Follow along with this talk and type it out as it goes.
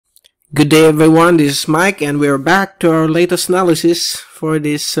Good day everyone, this is Mike and we're back to our latest analysis for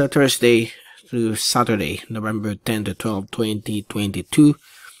this Thursday to Saturday, November 10 to 12, 2022,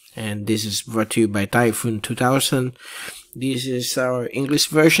 and this is brought to you by Typhoon2000. This is our English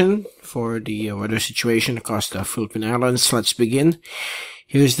version for the weather situation across the Philippine Islands. Let's begin.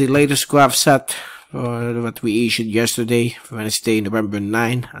 Here's the latest graph set for what we issued yesterday, Wednesday, November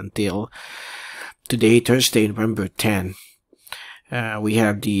 9 until today, Thursday, November 10. We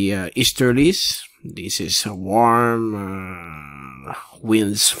have the Easterlies. This is warm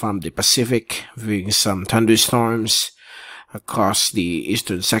winds from the Pacific, bringing some thunderstorms across the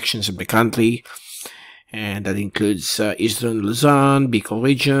eastern sections of the country, and that includes eastern Luzon, Bicol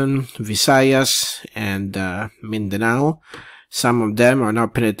region, Visayas, and Mindanao. Some of them are now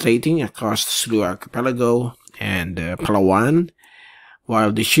penetrating across the Sulu archipelago and Palawan,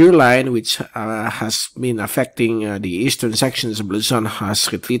 while the shear line, which has been affecting the eastern sections of Luzon,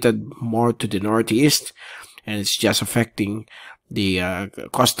 has retreated more to the northeast, and it's just affecting the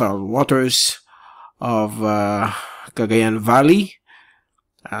coastal waters of Cagayan Valley,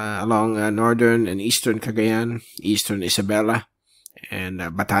 along northern and eastern Cagayan, eastern Isabela, and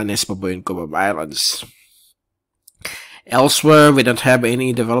Batanes, Paboy, and Cubao Islands. Elsewhere, we don't have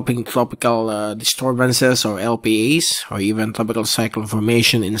any developing tropical disturbances or LPAs or even tropical cyclone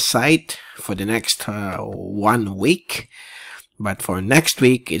formation in sight for the next 1 week. But for next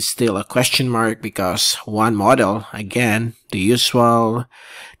week, it's still a question mark because one model, again, the usual,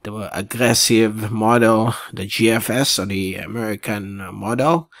 the aggressive model, the GFS or the American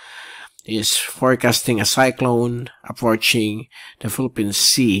model, is forecasting a cyclone approaching the Philippine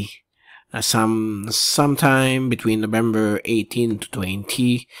Sea sometime between November 18 to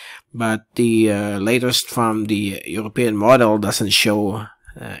 20, but the latest from the European model doesn't show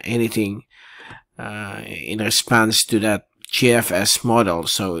anything in response to that GFS model,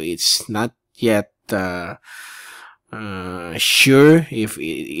 so it's not yet sure if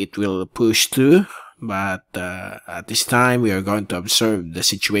it will push through, but at this time we are going to observe the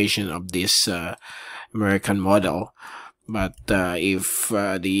situation of this American model. But if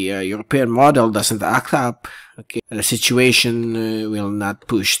the European model doesn't act up, okay, the situation will not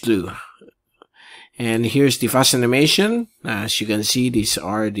push through. And here's the fast animation. As you can see, these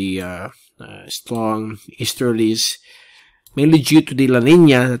are the strong easterlies, mainly due to the La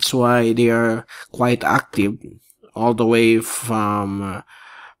Niña. That's why they are quite active all the way from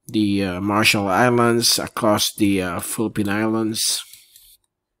the Marshall Islands across the Philippine Islands.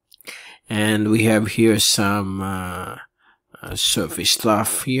 And we have here some surface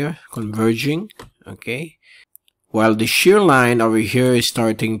trough here converging, okay, while the shear line over here is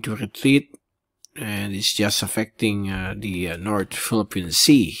starting to retreat and it's just affecting the North Philippine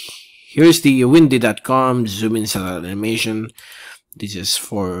Sea. Here's the windy.com zoom in satellite animation. This is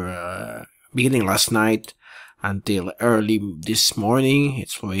for beginning last night until early this morning.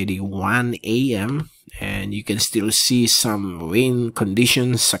 It's already 1 a.m. and you can still see some rain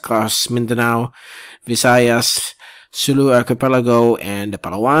conditions across Mindanao, Visayas, Sulu archipelago, and the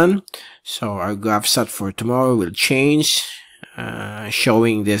Palawan. So our graph set for tomorrow will change,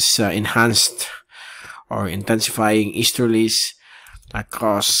 showing this enhanced or intensifying easterlies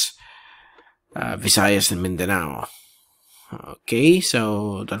across Visayas and Mindanao. Okay,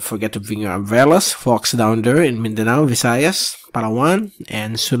 so don't forget to bring your umbrellas, folks down there in Mindanao, Visayas, Palawan,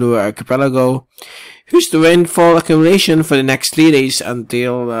 and Sulu archipelago. Here's the rainfall accumulation for the next 3 days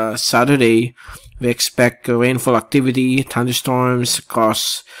until Saturday. We expect rainfall activity, thunderstorms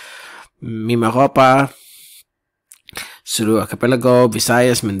across Mimaropa, Sulu archipelago,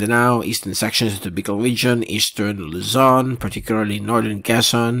 Visayas, Mindanao, eastern sections of the Bicol region, eastern Luzon, particularly northern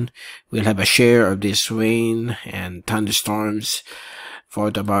Quezon. We'll have a share of this rain and thunderstorms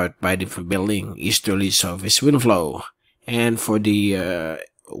brought about by the prevailing easterly surface wind flow. And for the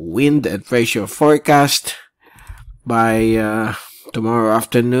wind and pressure forecast by tomorrow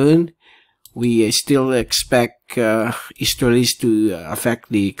afternoon, we still expect easterlies to affect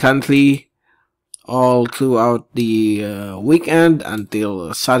the country all throughout the weekend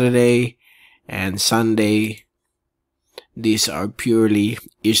until Saturday and Sunday. These are purely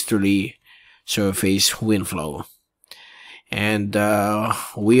easterly surface wind flow. And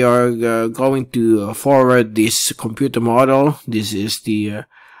we are going to forward this computer model. This is the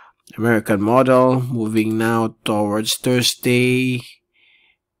American model, moving now towards Thursday,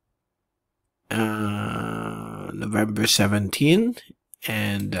 November 17,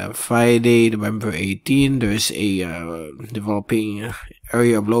 and Friday, November 18. There's a developing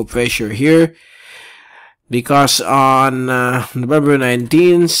area of low pressure here, because on November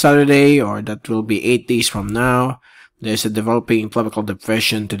 19, Saturday, or that will be 8 days from now, there's a developing tropical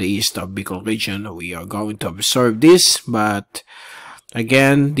depression to the east of Bicol region. We are going to observe this, but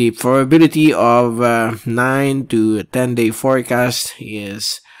again, the probability of 9 to 10 day forecast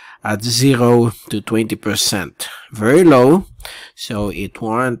is at 0 to 20%, very low. So it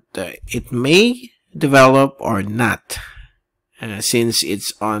may develop or not, since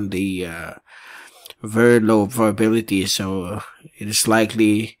it's on the very low probability. So it is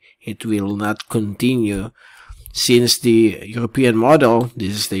likely it will not continue, since the European model,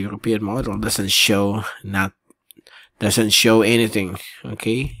 this is the European model, doesn't show anything,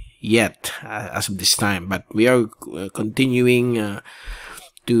 okay, yet as of this time. But we are continuing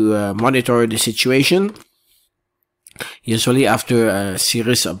to monitor the situation. Usually after a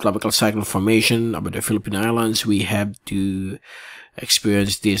series of tropical cyclone formation over the Philippine Islands, we have to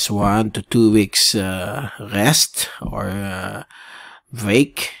experience this 1 to 2 weeks rest or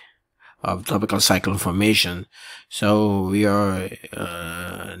break of tropical cyclone formation. So we are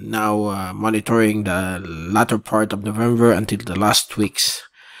now monitoring the latter part of November until the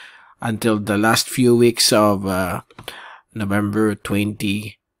last few weeks of November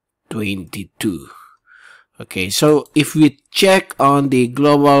 2022. Okay, so if we check on the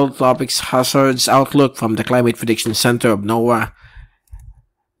global tropics hazards outlook from the Climate Prediction Center of NOAA,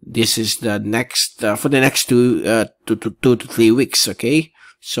 this is the next for the next 2 to 3 weeks. Okay,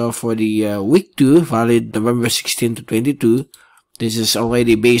 so for the week 2, valid November 16 to 22, this is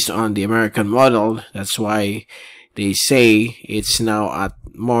already based on the American model. That's why they say it's now at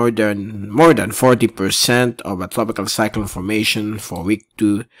more than 40% of a tropical cyclone formation for week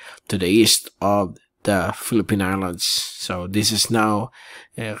 2 to the east of the Philippine Islands. So this is now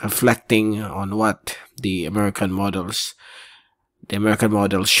reflecting on what the American model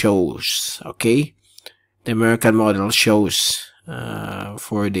shows. Okay, the American model shows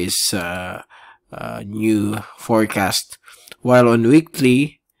for this new forecast, while on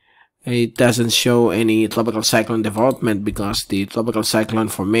weekly it doesn't show any tropical cyclone development, because the tropical cyclone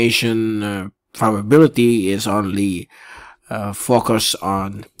formation probability is only focused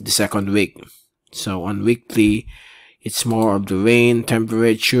on the second week. So on weekly, it's more of the rain,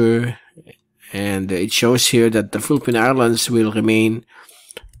 temperature, and it shows here that the Philippine Islands will remain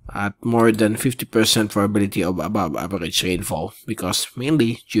at more than 50% probability of above average rainfall, because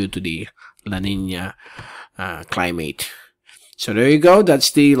mainly due to the La Niña climate. So there you go.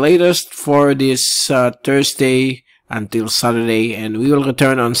 That's the latest for this Thursday until Saturday, and we will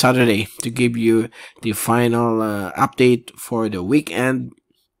return on Saturday to give you the final update for the weekend,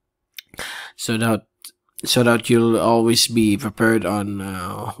 so that you'll always be prepared on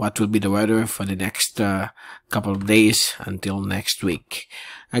what will be the weather for the next couple of days until next week.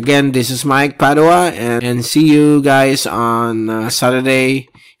 Again, this is Mike Padua, and see you guys on Saturday.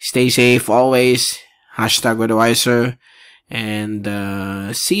 Stay safe always. #WeatherWiser, and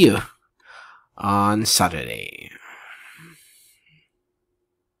see you on Saturday.